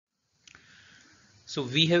So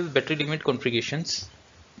we have battery limit configurations.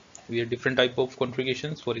 We have different type of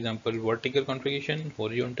configurations, for example vertical configuration,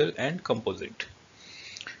 horizontal and composite.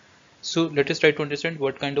 So let us try to understand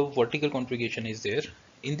what kind of vertical configuration is there.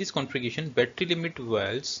 In this configuration, battery limit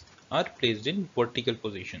valves are placed in vertical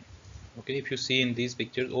position. Okay, if you see in these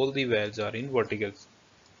pictures, all the valves are in vertical.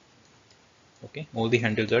 Okay, all the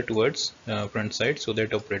handles are towards front side, so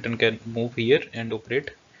that operator can move here and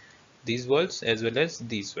operate these valves as well as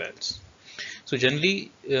these valves. So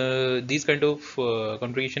generally these kind of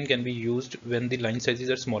configuration can be used when the line sizes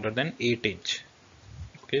are smaller than 8 inch.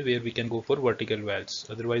 Okay, where we can go for vertical valves,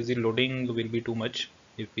 otherwise the loading will be too much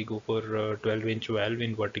if we go for 12-inch valve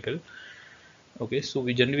in vertical. Okay, so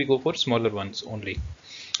we generally go for smaller ones only.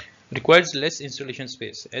 Requires less installation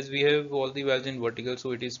space, as we have all the valves in vertical,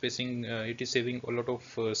 so it is it is saving a lot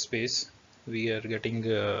of space. We are getting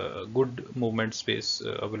good movement space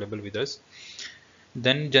available with us.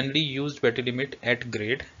 Then generally used battery limit at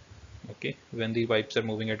grade. Okay, when the pipes are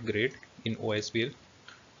moving at grade in OSBL,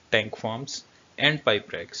 tank farms and pipe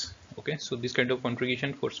racks. Okay, so this kind of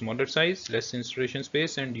configuration for smaller size, less installation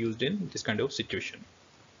space, and used in this kind of situation.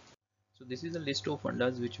 So this is a list of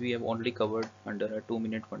fundas which we have only covered under a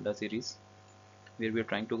 2-minute funda series, where we are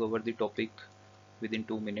trying to cover the topic within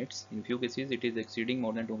 2 minutes. In few cases it is exceeding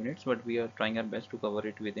more than 2 minutes, but we are trying our best to cover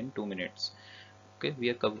it within 2 minutes. Okay,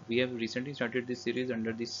 we have recently started this series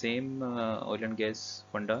under the same oil and gas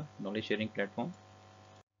funda knowledge sharing platform.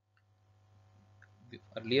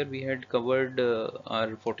 Earlier we had covered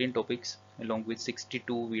our 14 topics along with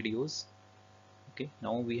 62 videos. Okay,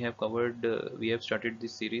 now we have covered we have started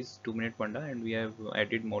this series 2-minute funda, and we have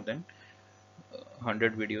added more than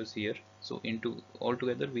 100 videos here. So into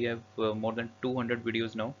altogether we have more than 200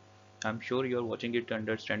 videos now. I'm sure you are watching it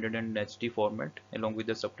under standard and HD format along with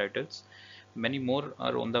the subtitles. Many more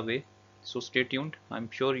are on the way, so stay tuned. I'm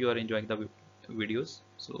sure you are enjoying the videos.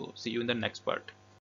 So see you in the next part.